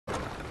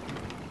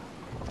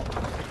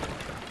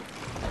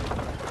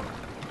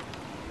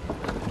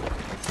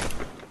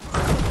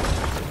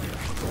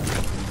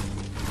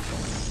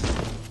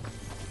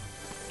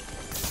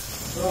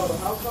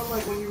come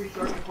like when you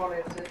restart your phone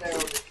and sit there on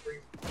the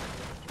screen?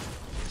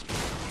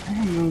 I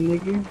don't know,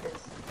 nigga.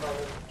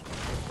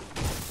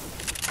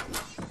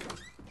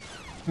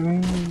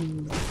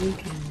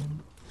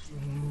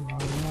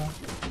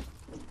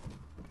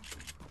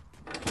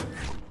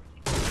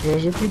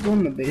 There's there people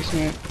in the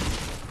basement.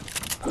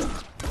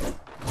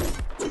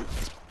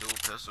 Dual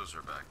pistols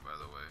are back, by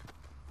the way.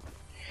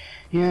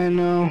 Yeah, I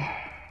know.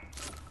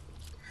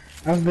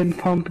 I've been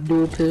pump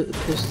dual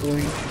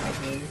pistoling all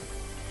day.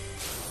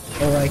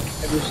 Or like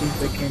ever since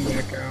they came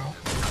back out.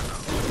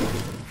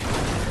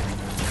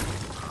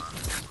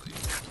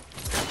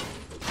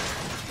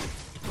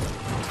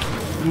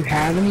 You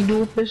have any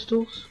dual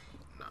pistols?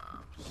 Nah.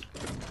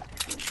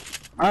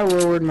 I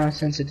lowered my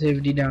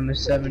sensitivity down to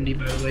 70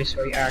 by the way,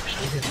 so I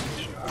actually hit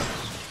my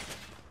shots.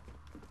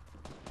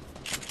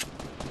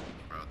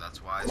 Bro,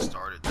 that's why I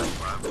started. That's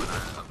why when I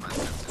upped my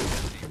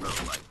sensitivity, bro,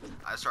 like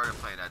I started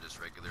playing at just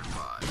regular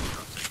 5, you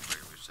know, taking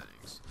regular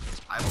settings.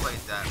 I played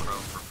that, bro,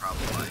 for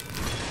probably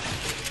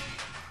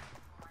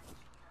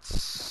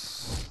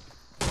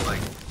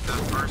like the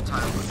first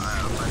time when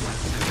I upped my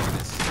sensitivity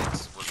to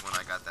 6 was when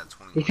I got that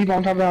 20. If you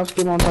on top of the house,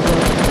 get on top of the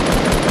house.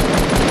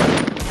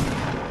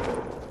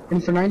 In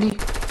for 90. Okay.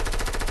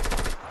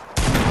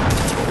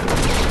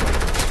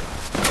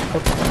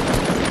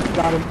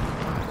 Got him.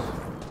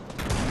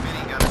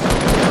 Vinny got his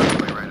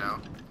way right now.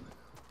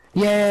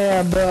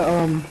 Yeah, but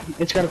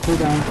it's got a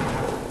cooldown.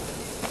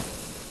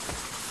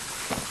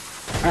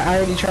 I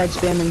already tried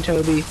spamming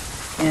Toby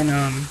and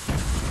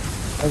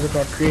what's it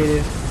called,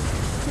 creative.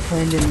 The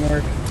plan didn't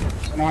work,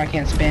 so now I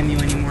can't spam you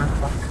anymore.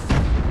 Fuck.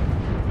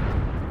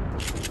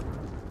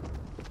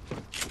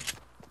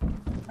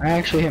 I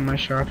actually hit my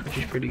shots, which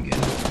is pretty good.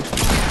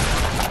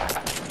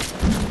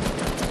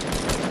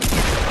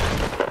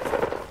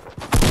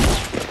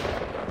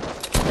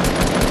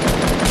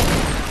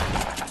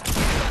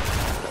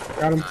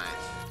 Got him. Nice.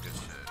 Good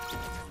shit.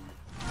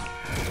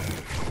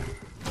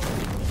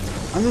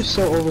 I'm just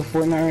so over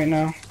Fortnite right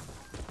now.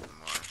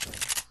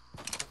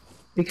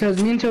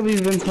 Because me and Toby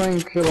have been playing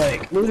for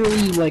like,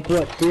 literally like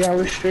what, 3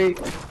 hours straight?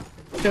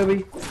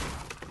 Toby?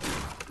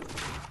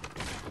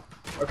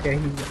 Okay,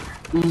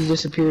 he's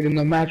disappeared in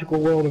the magical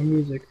world of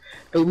music.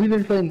 But we've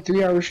been playing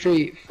 3 hours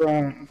straight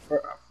for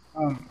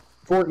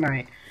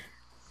Fortnite.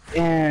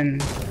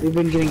 And we've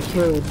been getting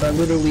killed by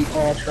literally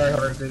all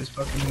tryhards. That is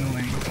fucking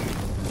annoying.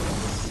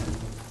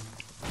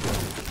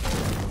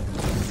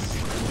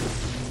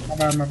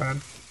 My bad.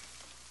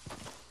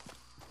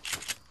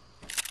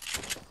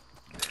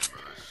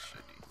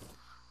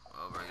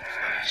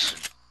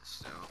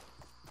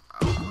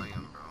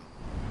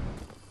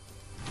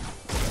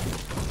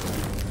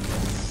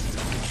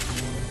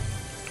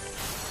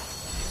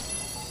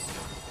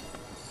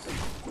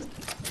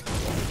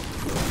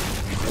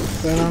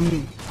 But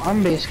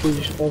I'm basically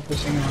just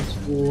focusing on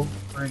school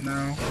right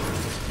now.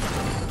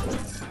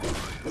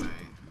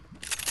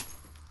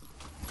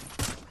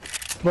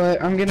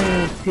 But I'm getting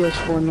a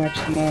PS4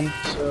 next month,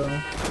 so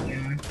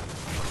yeah.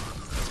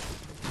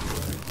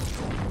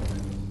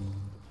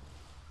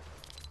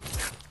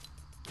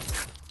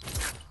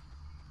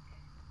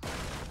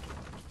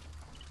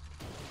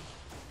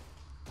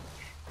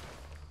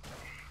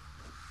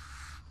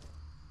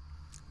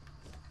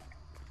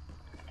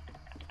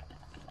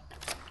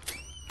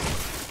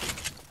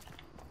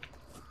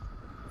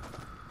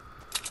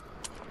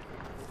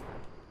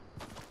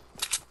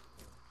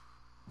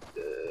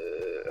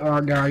 Oh,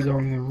 I got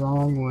going the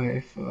wrong way,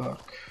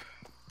 fuck.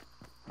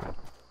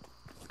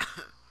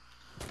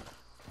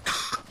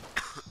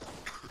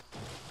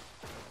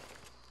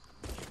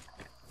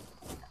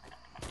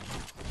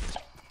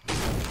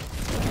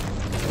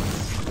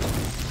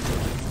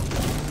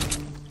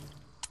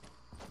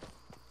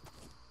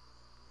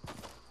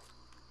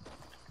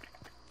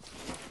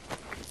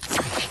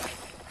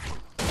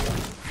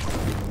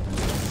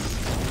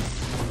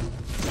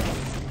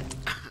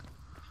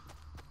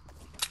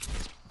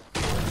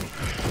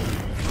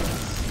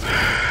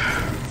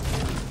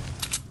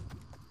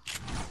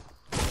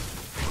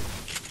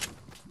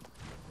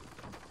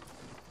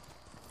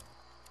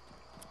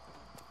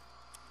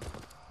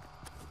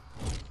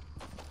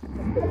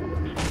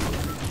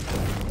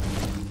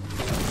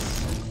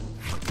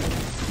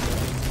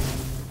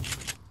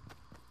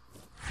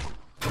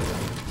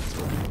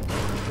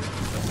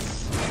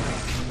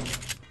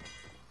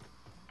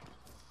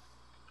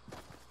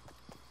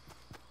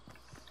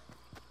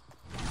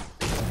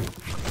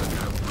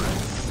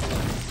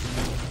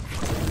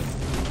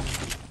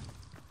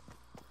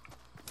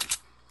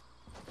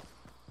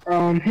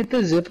 Hit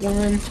the zip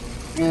line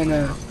and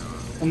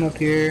come up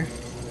here.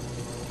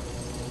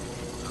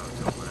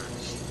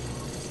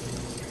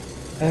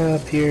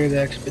 Up here, the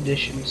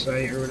expedition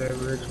site or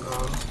whatever it's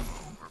called.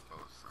 We're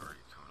both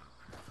already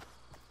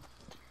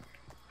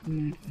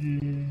coming up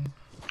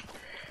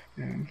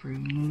here. I'm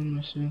freaking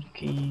myself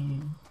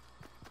key.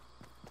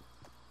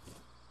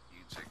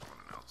 You take one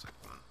and I'll take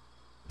one.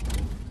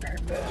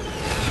 Alright, bet.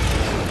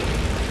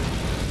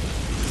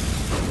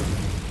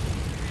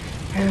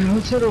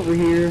 Let's head over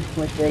here,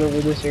 like right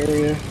over this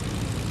area.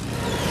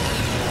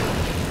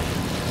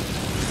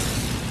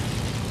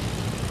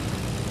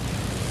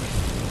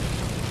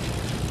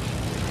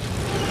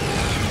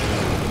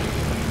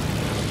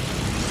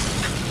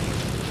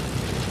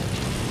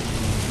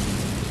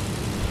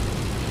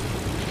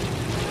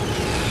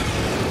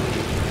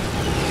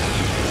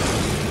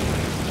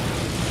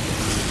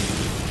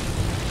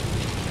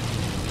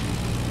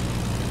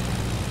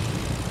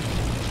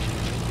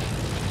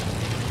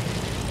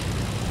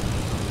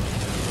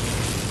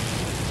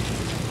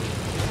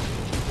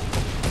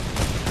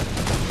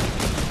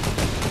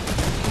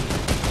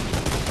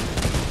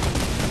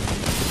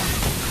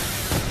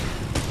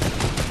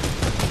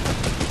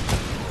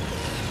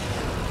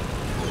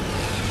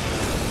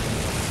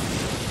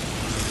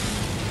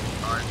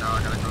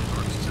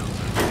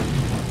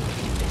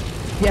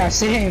 Yeah,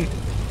 same.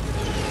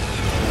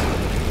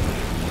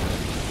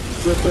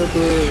 Good.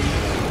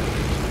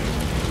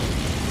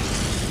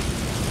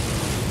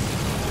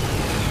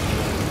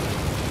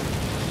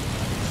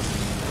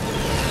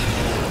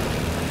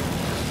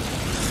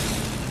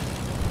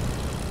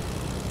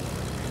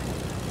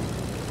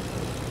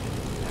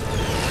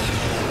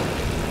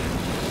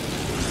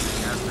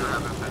 Yeah, I still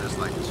haven't finished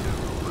like 2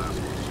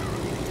 last week's show.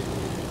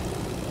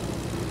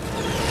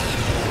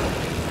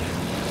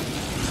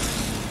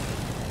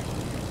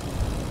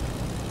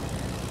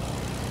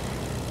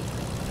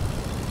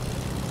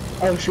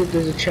 Oh shoot,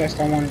 there's a chest,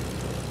 I want it.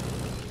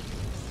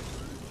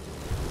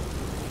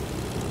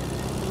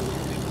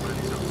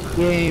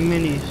 Yay,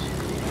 minis.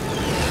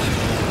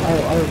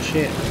 Oh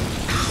shit.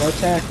 Well,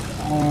 attack,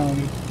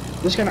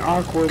 this is kinda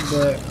awkward,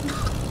 but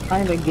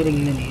I'm kinda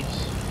getting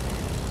minis.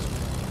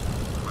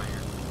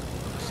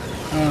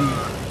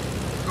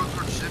 Go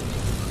towards ship.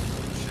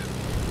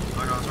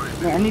 Oh no, it's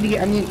already No, I need to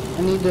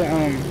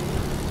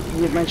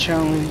get my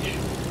challenge.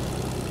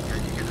 Yeah,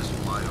 you can just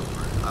fly over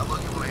it. I'm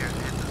looking over here to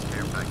hit this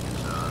care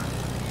package,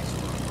 east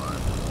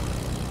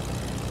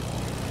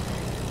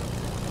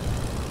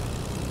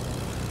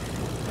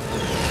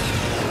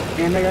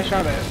 105. And I got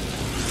shot at.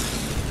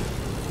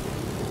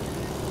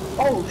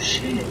 Oh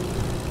shit.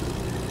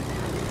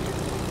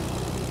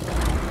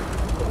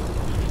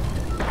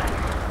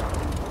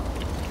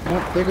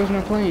 Oh, there goes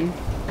my plane.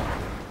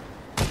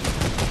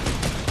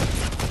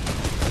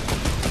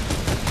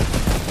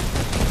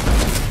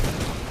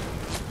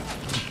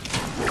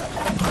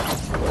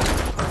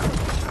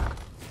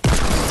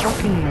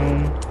 Fucking no.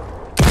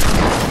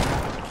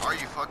 Are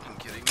you fucking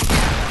kidding me?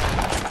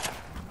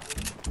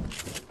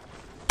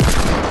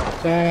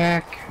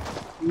 Zach.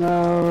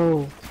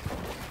 No.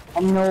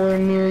 I'm nowhere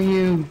near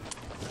you.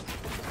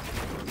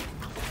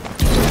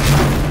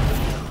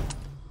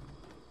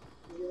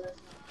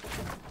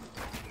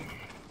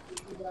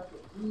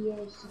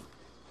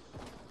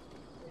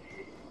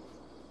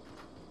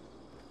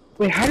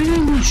 Wait, how did I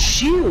lose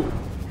shield?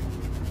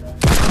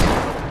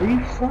 Are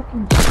you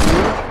fucking serious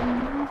right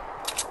now?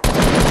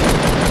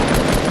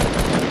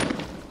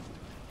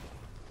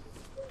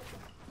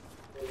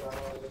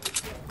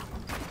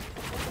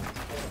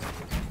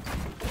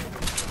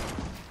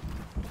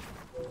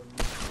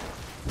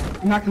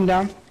 I knocked him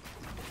down. Where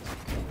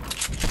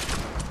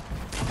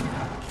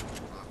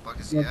the fuck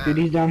is he Look, at? dude,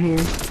 he's down here.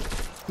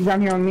 He's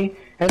down here on me.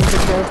 Hasn't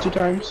been killed 2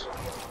 times.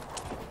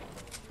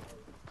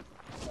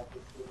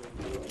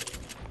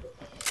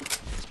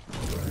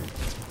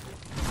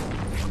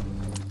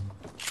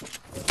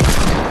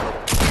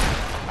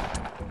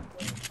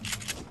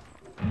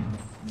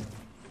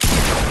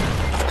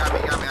 Got me,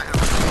 I hit him.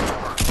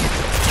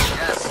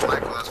 Yes,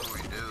 Michael, that's what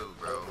we do,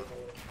 bro.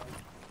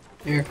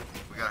 Here.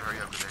 We gotta hurry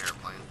up to the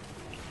airplane.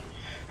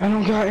 I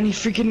don't got any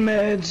freaking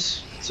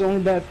meds. It's the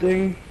only bad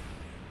thing.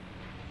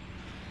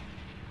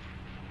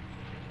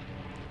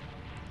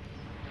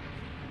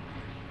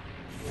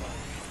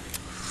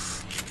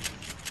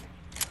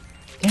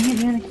 Dang it,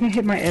 man, I can't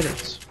hit my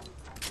edits.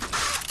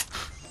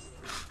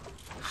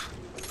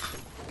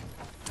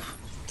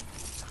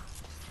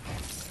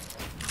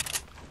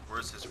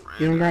 Where's his friend?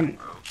 You don't got...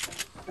 bro?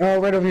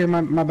 Oh, right over here,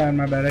 my bad,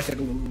 I said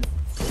a little bit.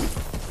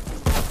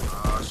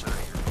 Oh, shit,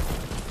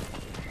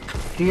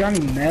 Do you got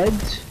any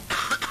meds?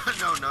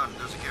 No, none.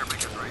 There's a care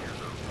package right here,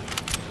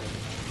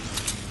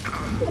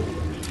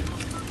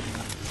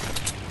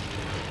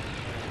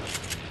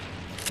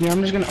 though. Yeah,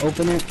 I'm just gonna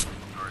open it.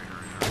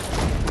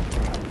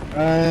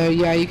 Hurry.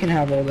 Yeah, you can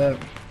have all that.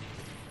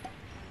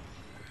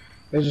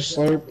 There's a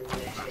slurp.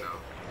 I know.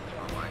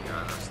 Oh my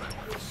god, that's scary.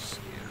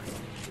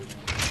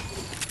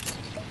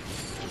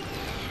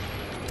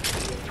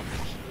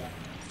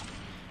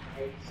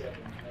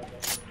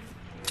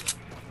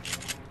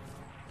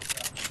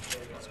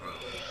 Let's go.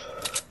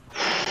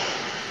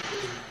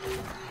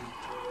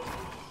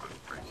 I'm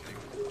freaking.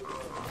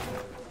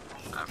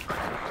 I'm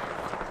freaking.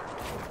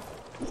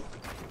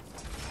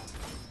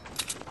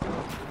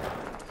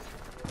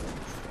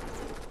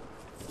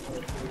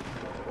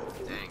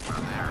 Dang, bro,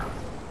 they're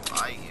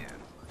lying.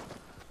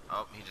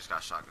 Oh, he just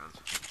got shotguns.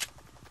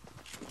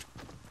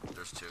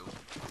 There's 2.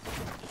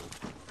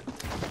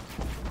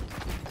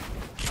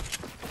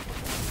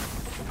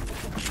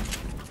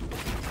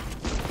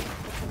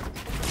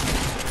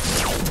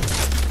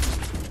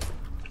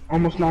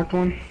 Almost knocked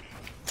one.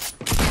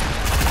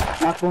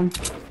 Knocked one.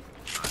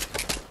 Where's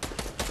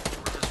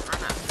his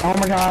friend at? Oh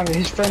my god,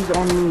 his friend's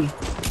on me.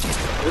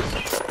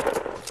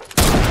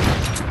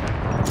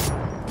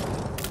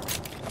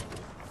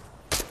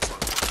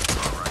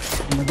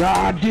 Oh my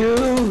god,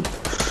 dude!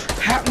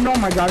 No,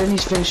 my god, and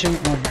he's finishing.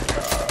 Oh my god.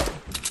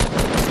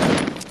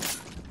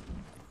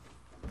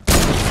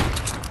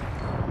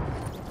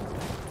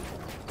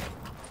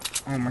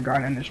 Oh my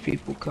god, and there's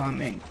people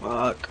coming.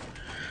 Fuck.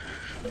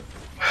 Oh my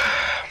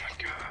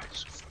god, it's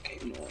so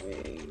fucking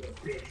annoying.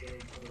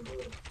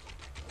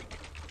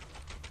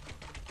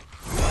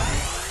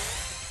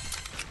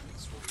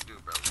 That's what we do,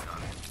 bro. We got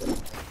it.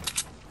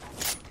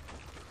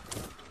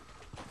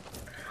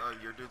 Oh,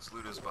 your dude's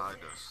loot is behind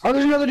us. Oh,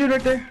 there's another dude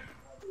right there.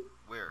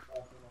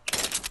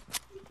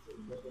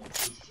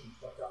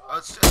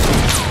 let's just.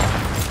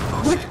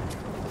 Oh What? shit.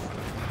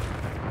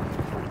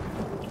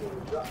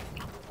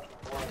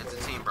 It's a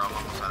team, bro. I'm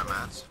almost out of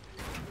mats.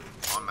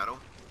 On metal.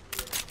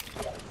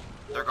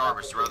 They're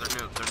garbage, bro. They're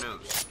noobs. They're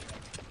noobs.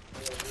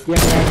 Yeah, I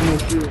have no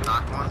fuel.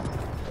 Knock one.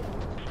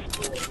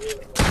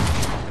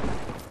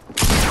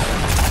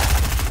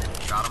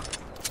 Got him.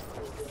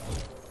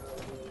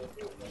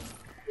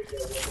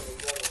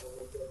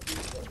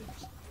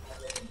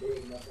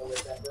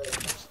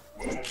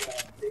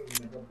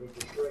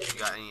 You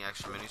got any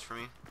extra minis for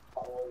me?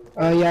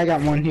 Yeah, I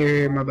got one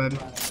here, my bad.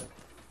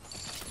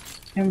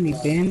 How many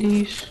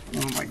bandies?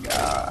 Oh my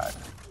god.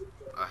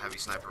 A heavy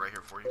sniper right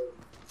here for you.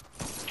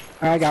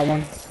 I got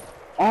one.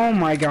 Oh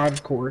my god,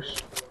 of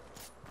course.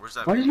 Where's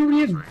that? Why does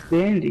nobody have right here.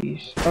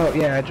 bandies? Oh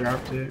yeah, I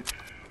dropped it.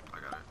 I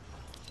got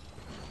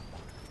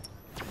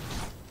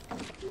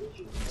it.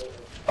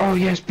 Oh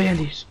yes,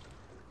 bandies.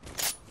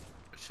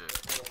 Good shit.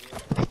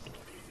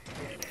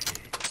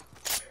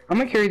 I'm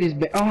gonna carry these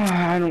oh,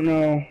 I don't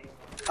know.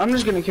 I'm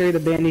just gonna carry the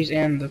bandies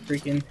and the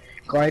freaking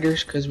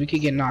gliders, cause we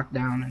could get knocked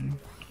down and,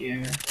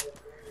 yeah.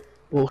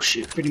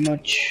 Bullshit, pretty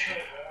much.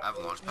 I have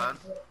a launch pad.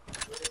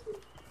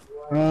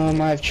 I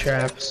have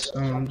traps, so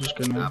I'm just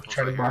gonna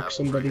try to box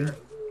somebody.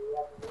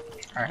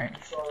 Alright.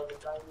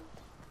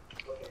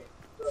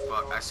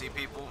 Fuck, I see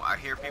people, I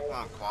hear people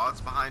on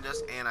quads behind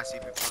us, and I see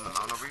people on the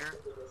mountain over here.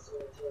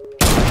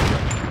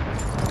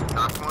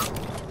 Knocked one.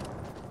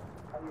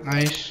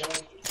 Nice.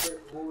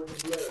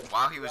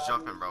 While he was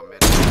jumping, bro,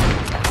 mid.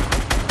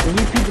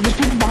 There's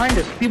people behind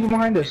us. People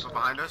behind us. People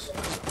behind us?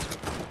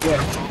 Yeah.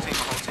 Whole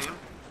team,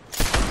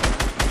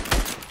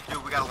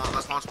 Dude, we gotta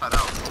let's launch pad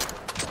out.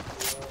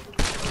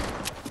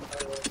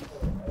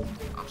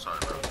 I'm sorry,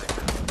 bro. Take it.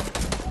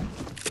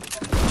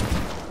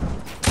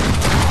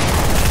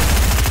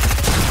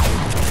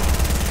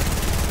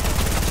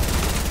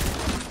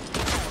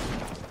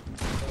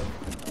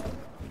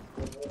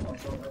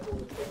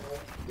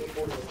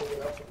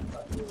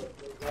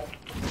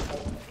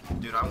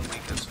 Dude, I'm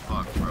weak as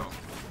fuck, bro.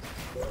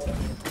 Oh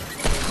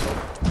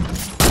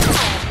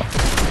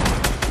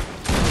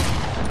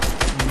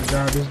my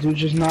god, this dude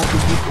just knocking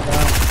people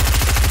out.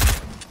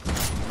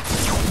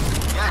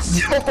 Yes!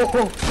 Yo!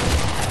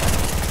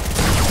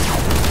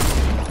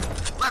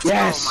 Let's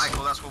Yes. go,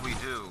 Michael. That's what we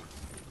do.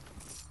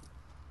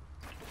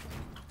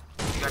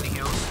 You got any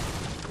heals?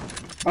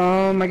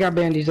 I got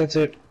bandies, that's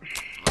it.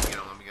 Let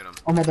me get him.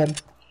 Oh my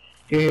bad.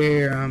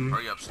 Here,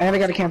 Hurry up, and I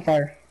got a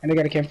campfire.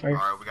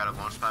 Alright, we got a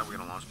launch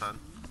pad.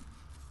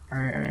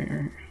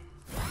 Alright.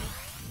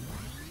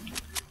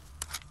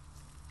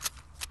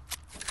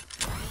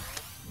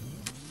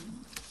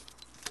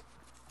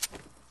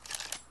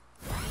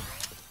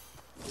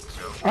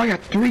 Oh, I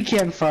got 3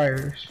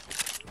 campfires.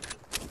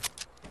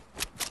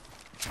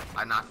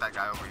 I knocked that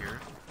guy over here.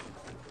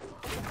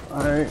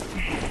 Alright.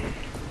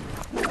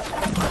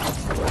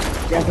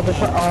 Yeah, but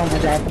oh my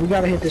god, we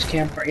gotta hit this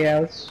campfire. Yeah,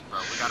 let's. Bro,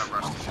 we gotta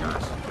rush these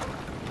guys.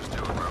 Just do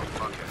it, bro.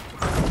 Fuck it.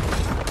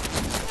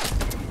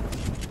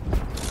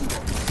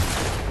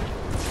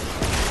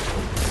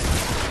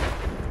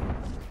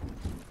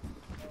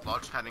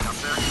 Launch heading up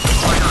there.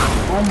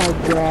 Oh my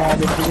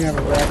god, if we have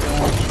a rocket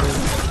launcher.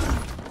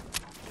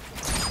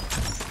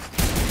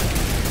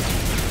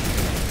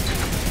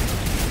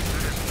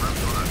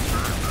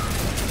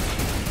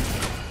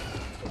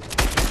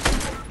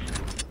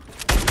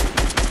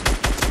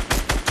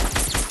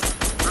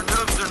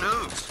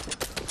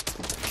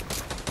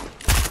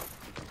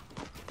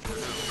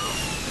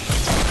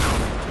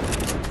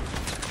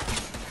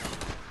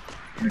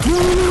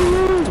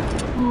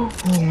 No!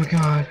 Oh my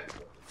god.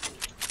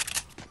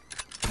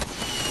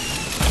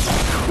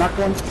 Knock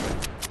one. I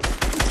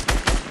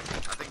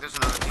think there's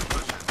another team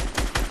pushing.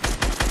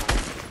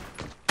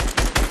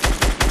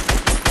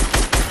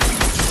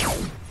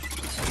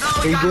 No,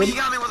 he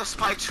got me with a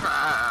spike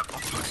trap. Oh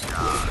my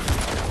god.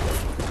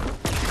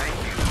 Thank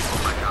you. Oh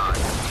my god.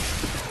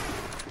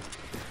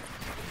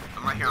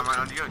 I'm right here, I'm right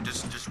on you.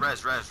 Just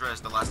res.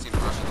 The last team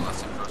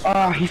rushes,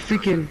 Ah, he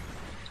freaking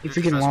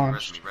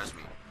launched. Res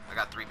me. I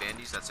got 3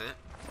 bandies, that's it.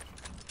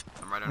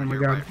 I'm right Oh under my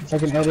here. god, Right. if I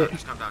can edit.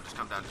 Just come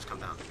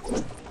down.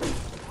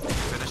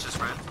 Finish this,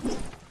 friend.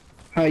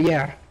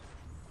 Yeah.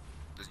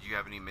 Do you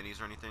have any minis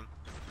or anything?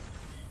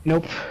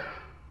 Nope.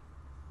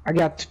 I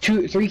got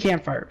 3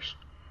 campfires.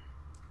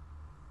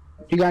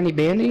 You got any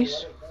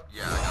bandies?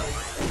 Yeah, I got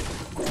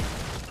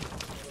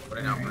 3. Put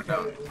it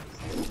down.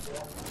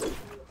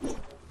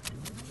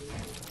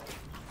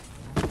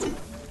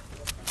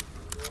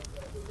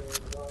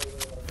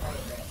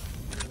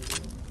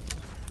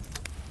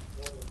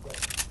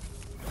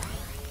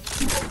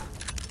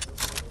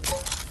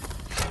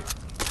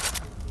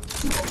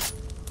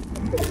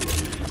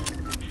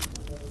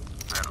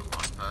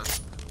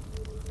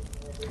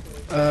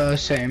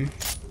 Same.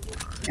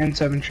 And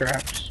 7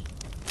 traps.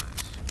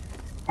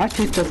 I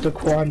picked up the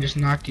quad and just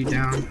knocked you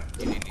down.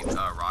 You need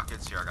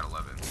rockets? Here, I got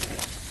 11.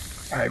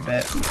 Alright,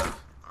 bet.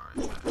 Alright,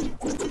 bet.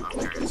 I'm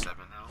carrying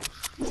 7 now.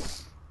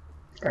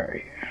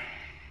 Alright.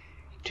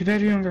 Too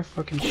bad you don't got a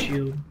fucking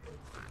shield.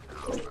 I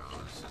know, bro.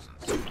 This is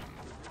insane.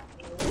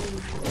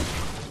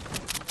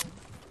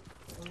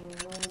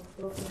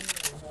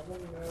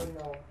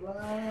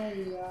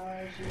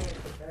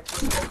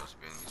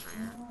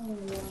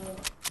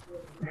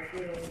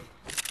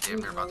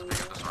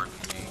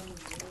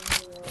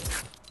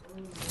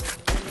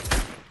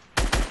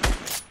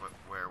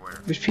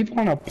 There's people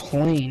on a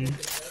plane.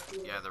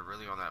 Yeah, they're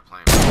really on that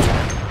plane.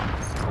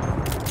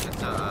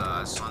 It's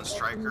a Sun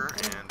Striker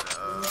and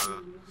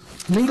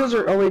I think those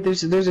are. Oh wait,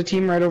 there's a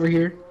team right over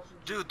here.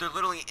 dude, they're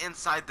literally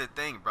inside the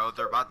thing, bro.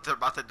 They're about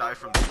to die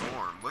from the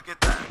storm. Look at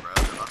that, bro.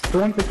 They're about to The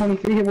one for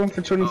 23. Hit one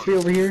for 23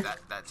 over here.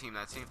 That team.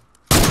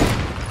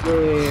 Yeah.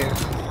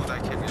 Ooh,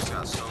 that kid just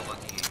got so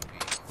lucky.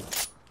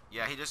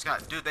 Yeah, he just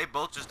got. Dude, they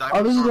both just died. Oh,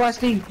 from this is the storms. last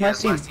team. Yeah,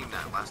 Last team.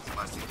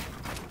 Last team.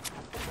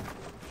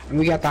 And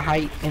we got the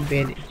height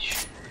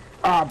advantage.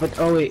 Ah, but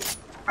oh wait,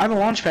 I have a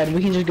launch pad and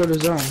we can just go to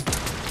zone,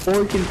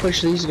 or we can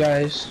push these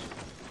guys.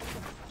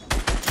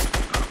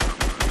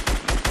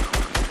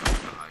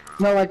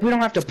 No, like we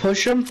don't have to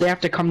push them; they have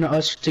to come to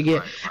us to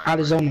get out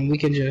of zone, and we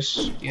can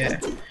just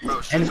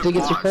Bro, and if they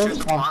get too close, shoot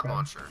the launch pod pad.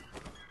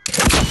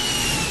 launcher.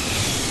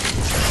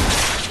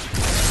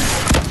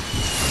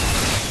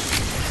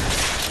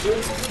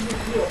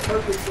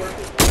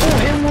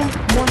 Oh, and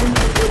one of them.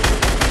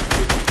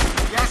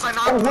 Yes, I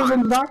knocked Oh, one of one.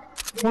 them's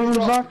knocked. One of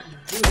them's knocked.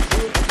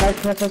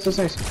 Nice.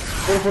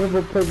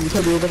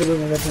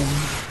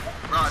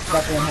 Bro, That's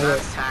talking about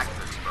that's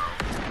tactics, bro.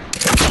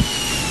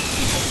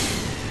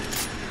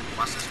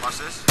 Watch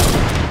this.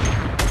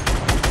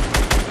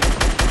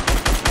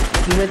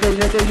 He's right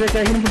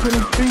there. Hit him for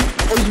 23.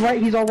 Oh, he's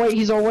white.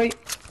 He's all white.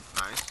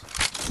 Nice.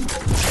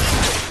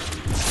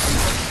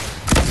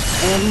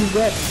 And he's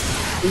dead.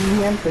 This is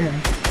the end for him.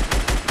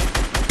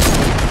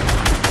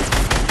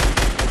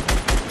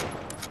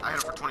 I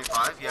hit him for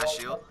 25. He has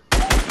shield.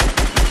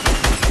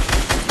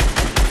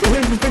 He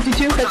hit him for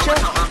 52. Watch Headshot.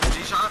 out,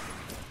 RPG shot.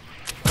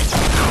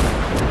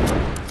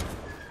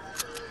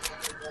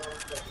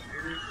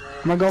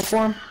 I'm gonna go for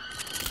him.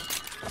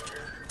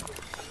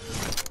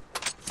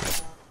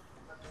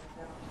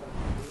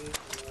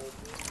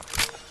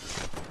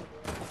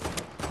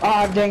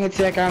 Ah, oh, dang it,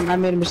 Tech. I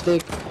made a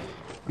mistake.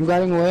 I'm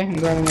gliding away.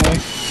 Got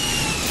him.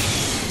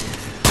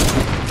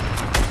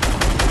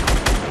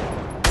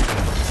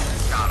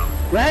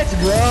 Let's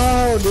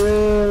go,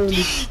 dude.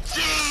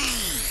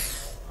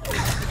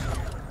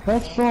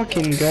 Let's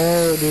fucking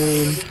go,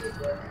 dude.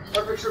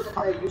 Perfect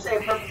circle. Hey, you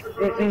say perfect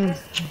circle.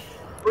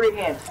 Free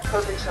hand.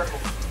 Perfect circle.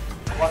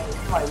 Watch this.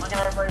 Come on, look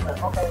at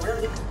everybody. Okay,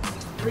 really?